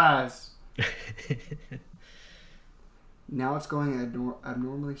 my guys. Now it's going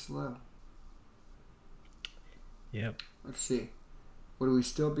abnormally slow. Yep. Let's see. Would we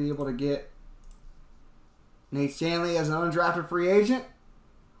still be able to get Nate Stanley as an undrafted free agent?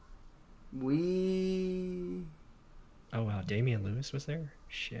 Oh, wow. Damian Lewis was there?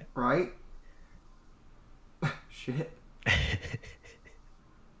 Shit. Right? Shit.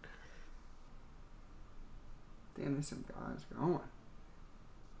 Damn, there's some guys going.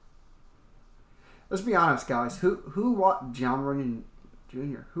 Let's be honest, guys. John Runyon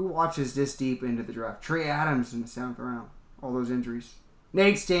Jr. Who watches this deep into the draft? Trey Adams in the 7th round. All those injuries.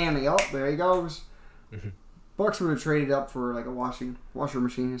 Nate Stanley. Oh, there he goes. Mm-hmm. Bucks would have traded up for like a washer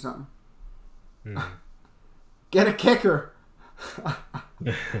machine or something. Mm. Get a kicker. All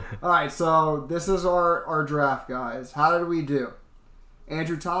right, so this is our draft, guys. How did we do?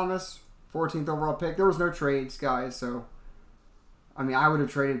 Andrew Thomas, 14th overall pick. There was no trades, guys, so I mean, I would have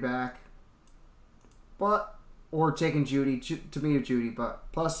traded back, or taken Judy to me of Judy,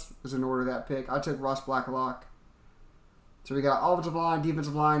 but plus was in order that pick. I took Ross Blacklock. So we got offensive line,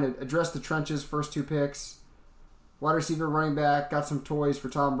 defensive line, address the trenches, first 2 picks, wide receiver, running back, got some toys for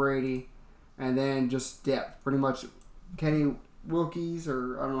Tom Brady, and then just depth, pretty much. Kenny Wilkes,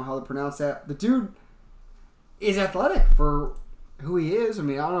 or I don't know how to pronounce that. The dude is athletic for who he is. I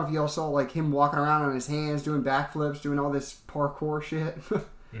mean, I don't know if y'all saw like him walking around on his hands, doing backflips, doing all this parkour shit.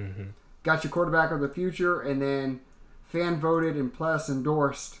 Mm-hmm. Got your quarterback of the future, and then fan voted and plus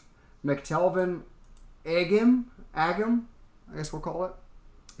endorsed McTelvin Agam, I guess we'll call it.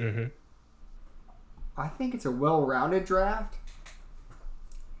 Mm-hmm. I think it's a well-rounded draft.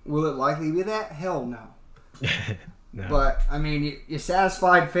 Will it likely be that? Hell no. No. But, I mean, you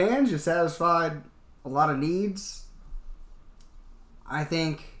satisfied fans. You satisfied a lot of needs. I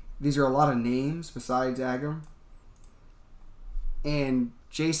think these are a lot of names besides Agam. And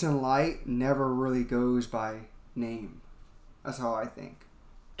Jason Light never really goes by name. That's how I think.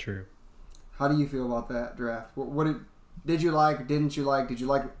 True. How do you feel about that draft? What did you like? Didn't you like? Did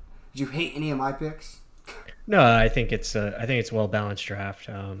you hate any of my picks? No, I think it's a well balanced draft.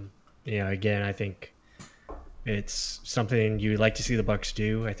 Again, I think it's something you would like to see the Bucs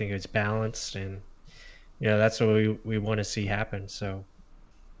do. I think it's balanced, and that's what we want to see happen. So,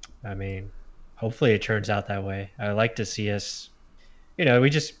 I mean, hopefully it turns out that way. I like to see us.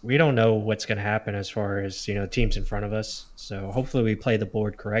 We don't know what's going to happen as far as teams in front of us. So hopefully we play the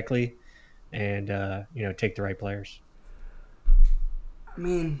board correctly, and take the right players. I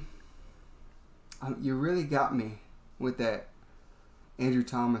mean, You really got me with that Andrew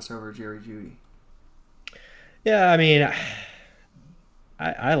Thomas over Jerry Jeudy. Yeah, I mean,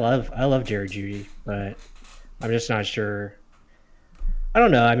 I love Jerry Jeudy, but I'm just not sure. I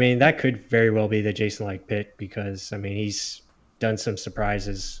don't know. I mean, that could very well be the Jason Licht pick because I mean he's done some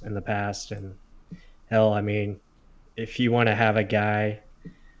surprises in the past, and hell, I mean, if you want to have a guy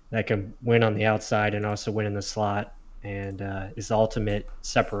that can win on the outside and also win in the slot and is the ultimate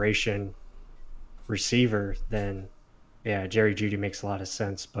separation receiver, then yeah, Jerry Jeudy makes a lot of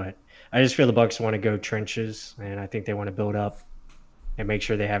sense. But I just feel the Bucs want to go trenches, and I think they want to build up and make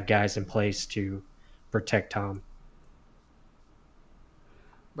sure they have guys in place to protect Tom.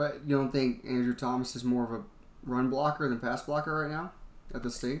 But you don't think Andrew Thomas is more of a run blocker than pass blocker right now at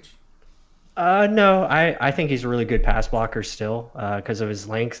this stage? No, I think he's a really good pass blocker still because of his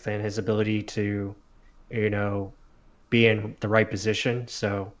length and his ability to, you know, be in the right position.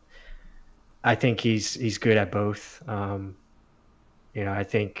 So I think he's good at both. I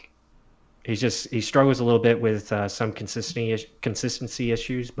think he struggles a little bit with some consistency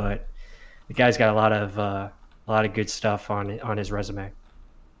issues, but the guy's got a lot of good stuff on his resume.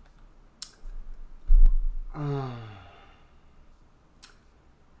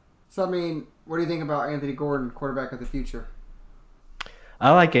 So I mean, what do you think about Anthony Gordon, quarterback of the future?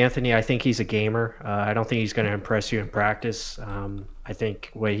 I like Anthony. I think he's a gamer. I don't think he's going to impress you in practice. I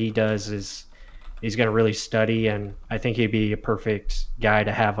think what he does is he's going to really study, and I think he'd be a perfect guy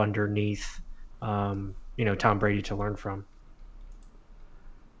to have underneath, Tom Brady to learn from.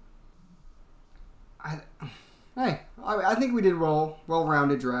 I think we did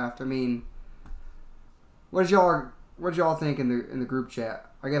well-rounded draft. I mean, what did y'all think in the group chat?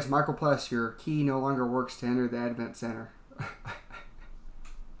 I guess Michael Pless, your key no longer works to enter the Advent Center.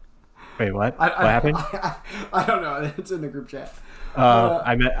 Wait, what? What happened? I don't know. It's in the group chat.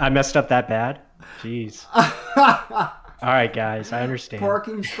 I messed up that bad? Jeez. All right, guys. I understand.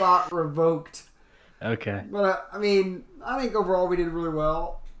 Parking spot revoked. Okay. But, I mean, I think overall we did really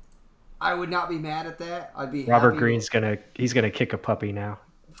well. I would not be mad at that. I'd be Robert happy Green's he's gonna kick a puppy now.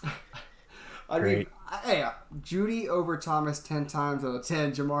 Great. Hey, Jeudy over Thomas 10 times out of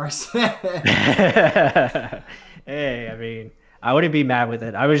 10, Jamar said. Hey, I mean, I wouldn't be mad with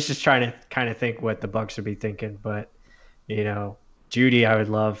it. I was just trying to kind of think what the Bucs would be thinking, but Jeudy, I would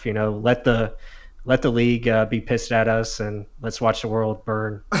love. Let the league be pissed at us and let's watch the world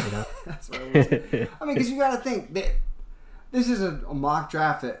burn. That's what I was. I mean, because you got to think that this is a mock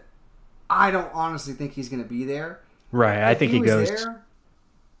draft that I don't honestly think he's going to be there. Right, I think he goes. There,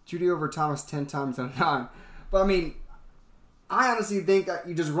 Jeudy over Thomas 10 times out of 9. But I mean, I honestly think that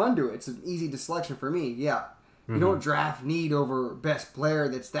you just run to it. It's an easy selection for me. Yeah. You don't draft need over best player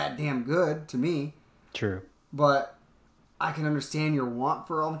that's that damn good to me. True. But I can understand your want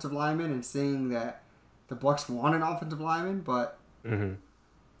for offensive linemen and saying that the Bucs want an offensive lineman, but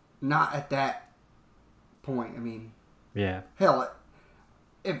not at that point. I mean, yeah. Hell,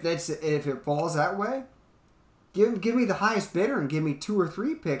 if it falls that way, give me the highest bidder and give me 2 or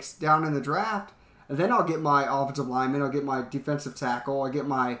 3 picks down in the draft, and then I'll get my offensive lineman, I'll get my defensive tackle, I'll get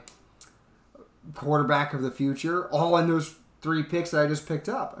my quarterback of the future, all in those 3 picks that I just picked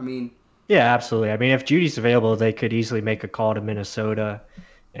up. I mean, yeah, absolutely. I mean, if Judy's available, they could easily make a call to Minnesota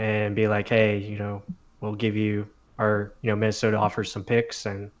and be like, hey, we'll give you our, Minnesota offers some picks,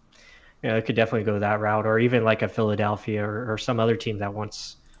 and it could definitely go that route, or even like a Philadelphia or some other team that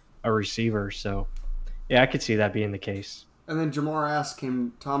wants a receiver. So yeah, I could see that being the case. And then Jamar asked,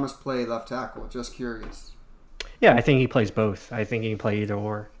 can Thomas play left tackle? Just curious. Yeah, I think he plays both. I think he can play either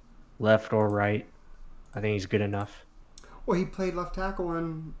or, left or right. I think he's good enough. Well, he played left tackle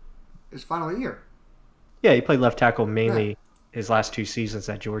in his final year. Yeah, he played left tackle mainly his last 2 seasons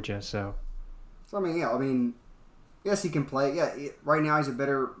at Georgia. So I mean, yes, he can play. Yeah, right now he's a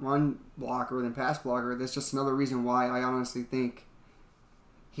better run blocker than pass blocker. That's just another reason why I honestly think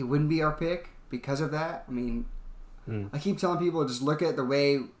he wouldn't be our pick because of that. I mean, I keep telling people just look at the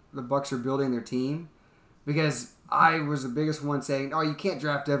way the Bucs are building their team, because I was the biggest one saying, "Oh, you can't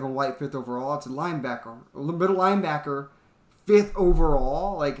draft Devin White 5th overall. It's a linebacker, a middle linebacker, 5th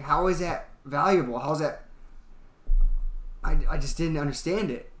overall. Like, how is that valuable? How's that?" I just didn't understand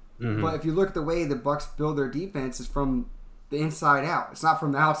it. But if you look at the way the Bucs build their defense, it's from the inside out. It's not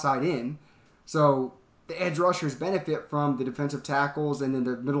from the outside in. So the edge rushers benefit from the defensive tackles and then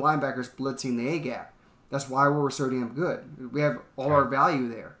the middle linebackers blitzing the A gap. That's why we're so damn good. We have all our value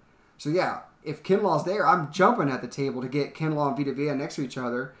there. So yeah, if Kinlaw's there, I'm jumping at the table to get Kinlaw and Vita Vea next to each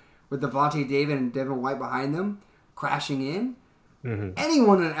other with Devontae David and Devin White behind them, crashing in.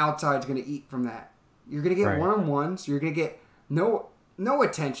 Anyone on the outside is going to eat from that. You're going to get one-on-ones. You're going to get no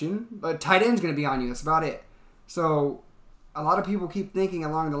attention, but tight end's going to be on you. That's about it. So a lot of people keep thinking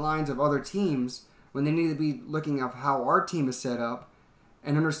along the lines of other teams when they need to be looking at how our team is set up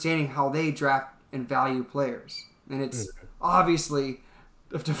and understanding how they draft and value players. And it's obviously,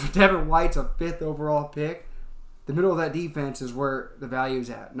 if Devin White's a 5th overall pick, the middle of that defense is where the value is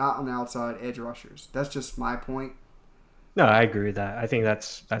at, not on the outside edge rushers. That's just my point. No, I agree with that. I think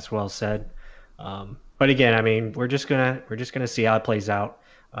that's well said. But again, I mean, we're just gonna see how it plays out.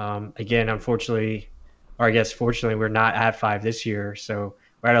 Again, unfortunately, or I guess fortunately, we're not at 5 this year, so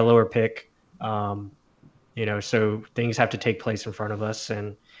we're at a lower pick. So things have to take place in front of us,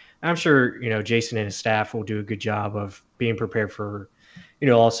 and I'm sure Jason and his staff will do a good job of being prepared for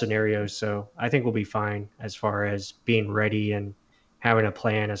all scenarios. So I think we'll be fine as far as being ready and having a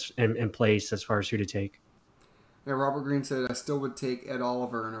plan in place as far as who to take. Yeah, Robert Green said, I still would take Ed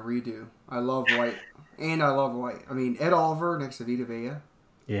Oliver in a redo. I love White, and I love White. I mean, Ed Oliver next to Vita Vea.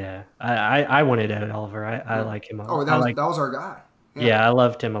 Yeah, I wanted Ed Oliver. I like him a lot. Oh, that was our guy. Yeah, I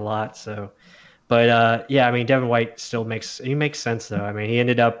loved him a lot. So, but yeah, I mean, Devin White still makes sense though. I mean, he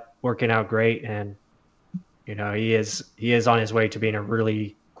ended up working out great, and he is on his way to being a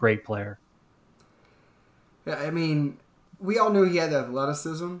really great player. Yeah, I mean, we all knew he had the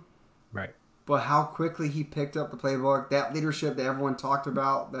athleticism. Right. But how quickly he picked up the playbook, that leadership that everyone talked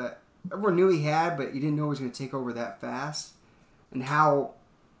about, that everyone knew he had, but you didn't know he was going to take over that fast, and how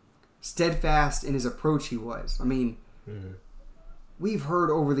steadfast in his approach he was. I mean, we've heard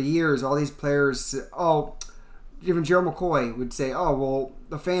over the years all these players, even Gerald McCoy would say, oh, well,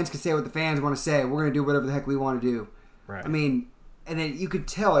 the fans can say what the fans want to say. We're going to do whatever the heck we want to do. Right. I mean, and then you could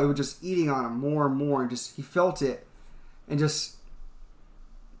tell it was just eating on him more and more, and just he felt it, and just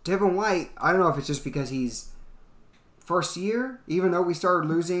Devin White, I don't know if it's just because he's first year, even though we started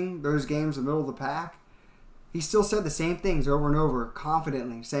losing those games in the middle of the pack, he still said the same things over and over,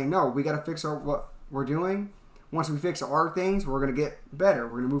 confidently, saying, no, we got to fix what we're doing. Once we fix our things, we're going to get better.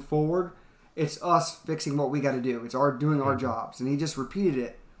 We're going to move forward. It's us fixing what we got to do. It's doing our jobs. And he just repeated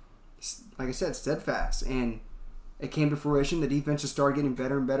it, like I said, steadfast. And it came to fruition. The defense just started getting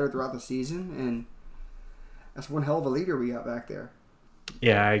better and better throughout the season. And that's one hell of a leader we got back there.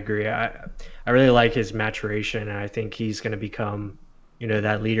 Yeah, I agree. I really like his maturation, and I think he's going to become,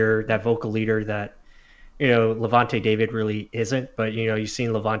 that leader, that vocal leader that, Levante David really isn't. But you've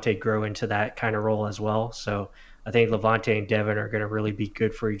seen Levante grow into that kind of role as well. So I think Levante and Devin are going to really be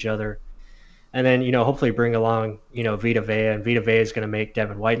good for each other. And then hopefully bring along Vita Vea, and Vita Vea is going to make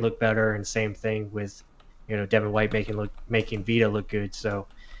Devin White look better, and same thing with Devin White making Vita look good. So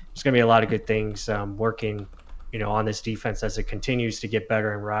there's going to be a lot of good things working on this defense as it continues to get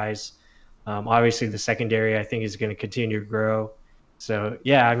better and rise. Obviously, the secondary, I think, is going to continue to grow. So,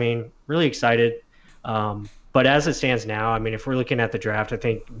 yeah, I mean, really excited. But as it stands now, I mean, if we're looking at the draft, I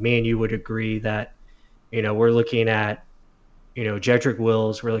think me and you would agree that, we're looking at, Jedrick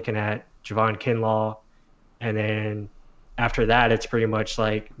Wills, we're looking at Javon Kinlaw, and then after that, it's pretty much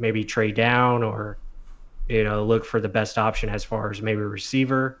like maybe trade down or, look for the best option as far as maybe a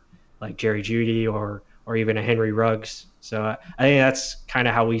receiver like Jerry Jeudy or even a Henry Ruggs. So I think that's kind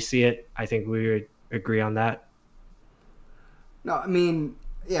of how we see it. I think we would agree on that. No, I mean,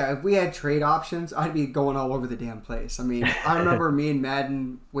 yeah, if we had trade options, I'd be going all over the damn place. I mean, I remember me and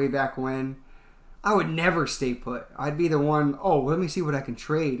Madden way back when, I would never stay put. I'd be the one, let me see what I can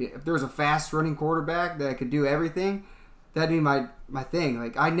trade. If there was a fast running quarterback that could do everything, that'd be my thing.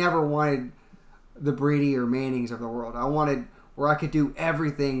 Like, I never wanted the Brady or Mannings of the world. I wanted where I could do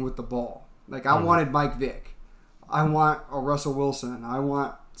everything with the ball. Like, I wanted Mike Vick. I want a Russell Wilson. I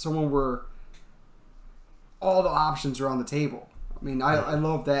want someone where all the options are on the table. I mean, I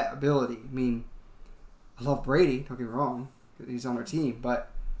love that ability. I mean, I love Brady, don't get me wrong. He's on our team. But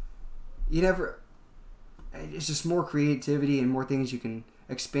it's just more creativity and more things you can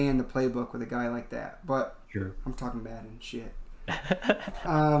expand the playbook with a guy like that. But sure. I'm talking bad and shit.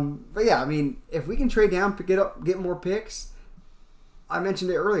 But yeah, I mean, if we can trade down, get more picks, I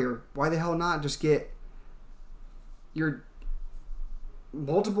mentioned it earlier. Why the hell not just get your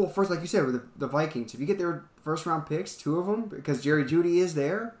multiple first, like you said, with the Vikings. If you get their first round picks, 2 of them, because Jerry Jeudy is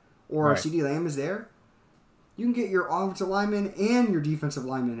there or right. CeeDee Lamb is there, you can get your offensive lineman and your defensive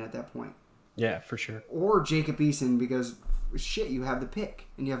lineman at that point. Yeah, for sure. Or Jacob Eason, because shit, you have the pick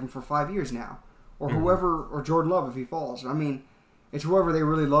and you have him for 5 years now. Or whoever, or Jordan Love if he falls. I mean, it's whoever they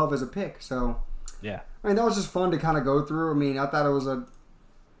really love as a pick. So yeah. I mean, that was just fun to kind of go through. I mean, I thought it was a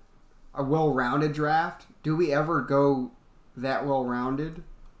well-rounded draft. Do we ever go that well-rounded?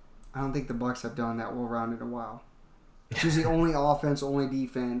 I don't think the Bucs have done that well-rounded in a while. It's usually only offense, only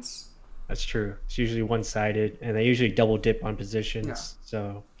defense. That's true. It's usually one-sided, and they usually double dip on Yeah. positions.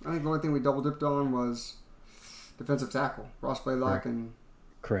 So I think the only thing we double dipped on was defensive tackle. Ross Blaylock correct. and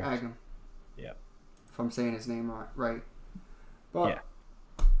Correct. Agam, Yeah. if I'm saying his name right. Yeah.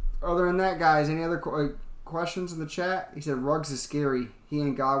 But other than that, guys, any other questions in the chat? He said Ruggs is scary. He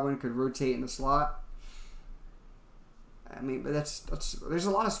and Godwin could rotate in the slot. I mean, but that's there's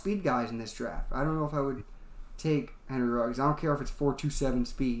a lot of speed guys in this draft. I don't know if I would take Henry Ruggs. I don't care if it's 4.27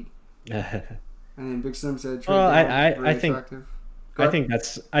 speed. And then Big Slim said trade Well, down, I very think attractive. I think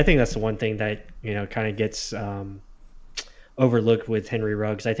that's the one thing that kind of gets overlooked with Henry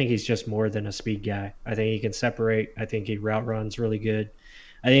Ruggs. I think he's just more than a speed guy. I think he can separate. I think he route runs really good.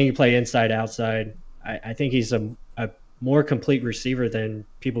 I think he can play inside outside. I think he's a more complete receiver than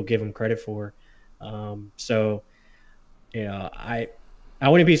people give him credit for. So I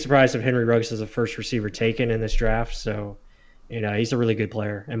wouldn't be surprised if Henry Ruggs is the first receiver taken in this draft. So he's a really good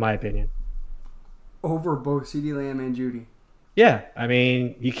player in my opinion. Over both CeeDee Lamb and Judy. Yeah, I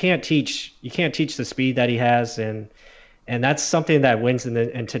mean, you can't teach the speed that he has, and that's something that wins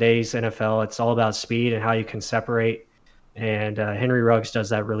in today's NFL. It's all about speed and how you can separate, and Henry Ruggs does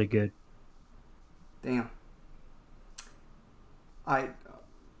that really good. Damn.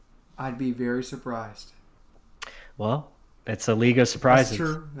 I'd be very surprised. Well, it's a league of surprises.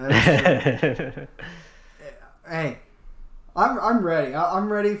 That's true. Hey, I'm ready.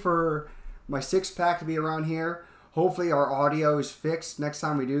 I'm ready for my 6-pack to be around here. Hopefully our audio is fixed next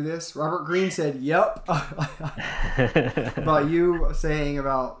time we do this. Robert Green said, "Yep," about you saying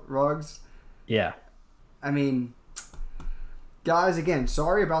about Ruggs. Yeah. I mean, guys, again,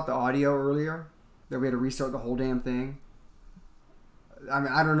 sorry about the audio earlier that we had to restart the whole damn thing. I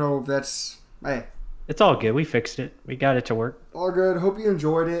mean, I don't know if that's It's all good. We fixed it. We got it to work. all good. Hope you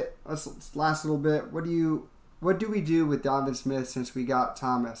enjoyed it. Let's last little bit. What do we do with Donovan Smith since we got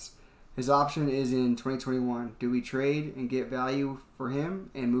Thomas? His option is in 2021. Do we trade and get value for him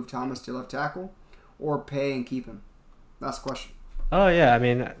and move Thomas to left tackle, or pay and keep him? Last question. Oh yeah, I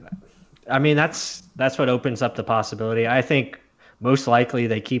mean that's what opens up the possibility. I think most likely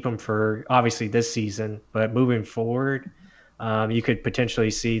they keep him for obviously this season, but moving forward, you could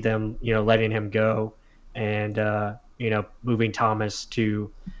potentially see them, letting him go and moving Thomas to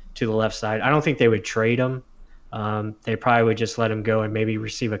the left side. I don't think they would trade him. They probably would just let him go and maybe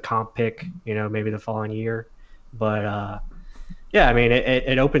receive a comp pick, maybe the following year. But yeah, I mean,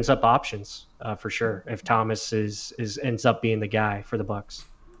 it opens up options for sure if Thomas ends up being the guy for the Bucs.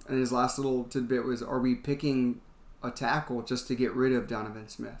 And his last little tidbit was: are we picking a tackle just to get rid of Donovan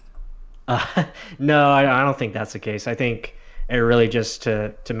Smith? No, I don't think that's the case. I think it really just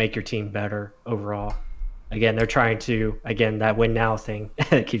to make your team better overall. Again, they're trying to that win now thing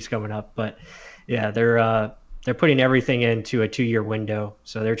keeps coming up, but yeah, they're putting everything into a 2-year window,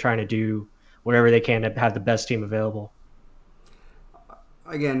 so they're trying to do whatever they can to have the best team available.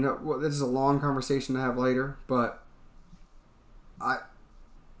 Again, this is a long conversation to have later, but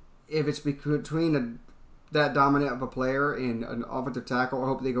if it's between that dominant of a player and an offensive tackle, I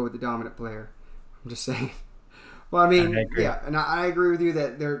hope they go with the dominant player. I'm just saying. Well, I mean, yeah, and I agree with you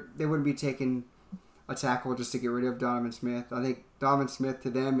that they wouldn't be taking a tackle just to get rid of Donovan Smith. I think Donovan Smith to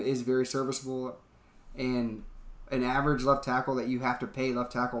them is very serviceable, and an average left tackle that you have to pay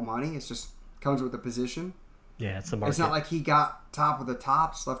left tackle money. It just comes with the position. Yeah, it's the market. It's not like he got top of the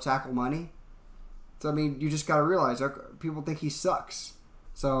tops left tackle money. So I mean, you just got to realize people think he sucks.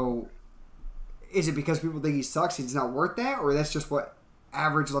 So is it because people think he sucks, he's not worth that, or that's just what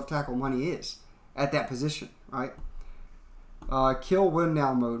average left tackle money is at that position, right? Kill win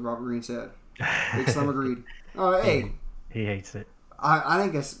now mode, Robert Green said. Big Slim agreed. Hey, he hates it. I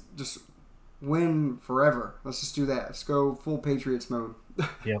think it's just win forever. Let's just do that. Let's go full Patriots mode.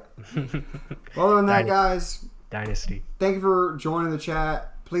 Yep. Well, other than that, guys, Dynasty. thank you for joining the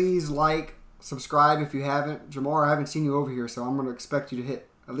chat. Please like, subscribe if you haven't. Jamar, I haven't seen you over here, so I'm going to expect you to hit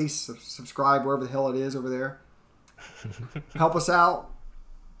at least subscribe wherever the hell it is over there. Help us out.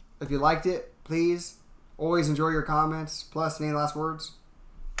 If you liked it, please. Always enjoy your comments. Plus, any last words?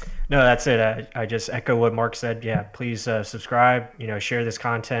 No, that's it. I just echo what Mark said. Yeah, please subscribe, share this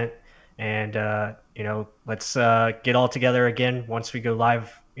content, and, let's get all together again once we go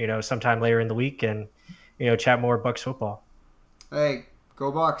live, sometime later in the week and, chat more Bucs football. Hey,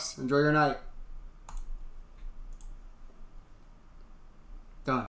 go Bucs. Enjoy your night.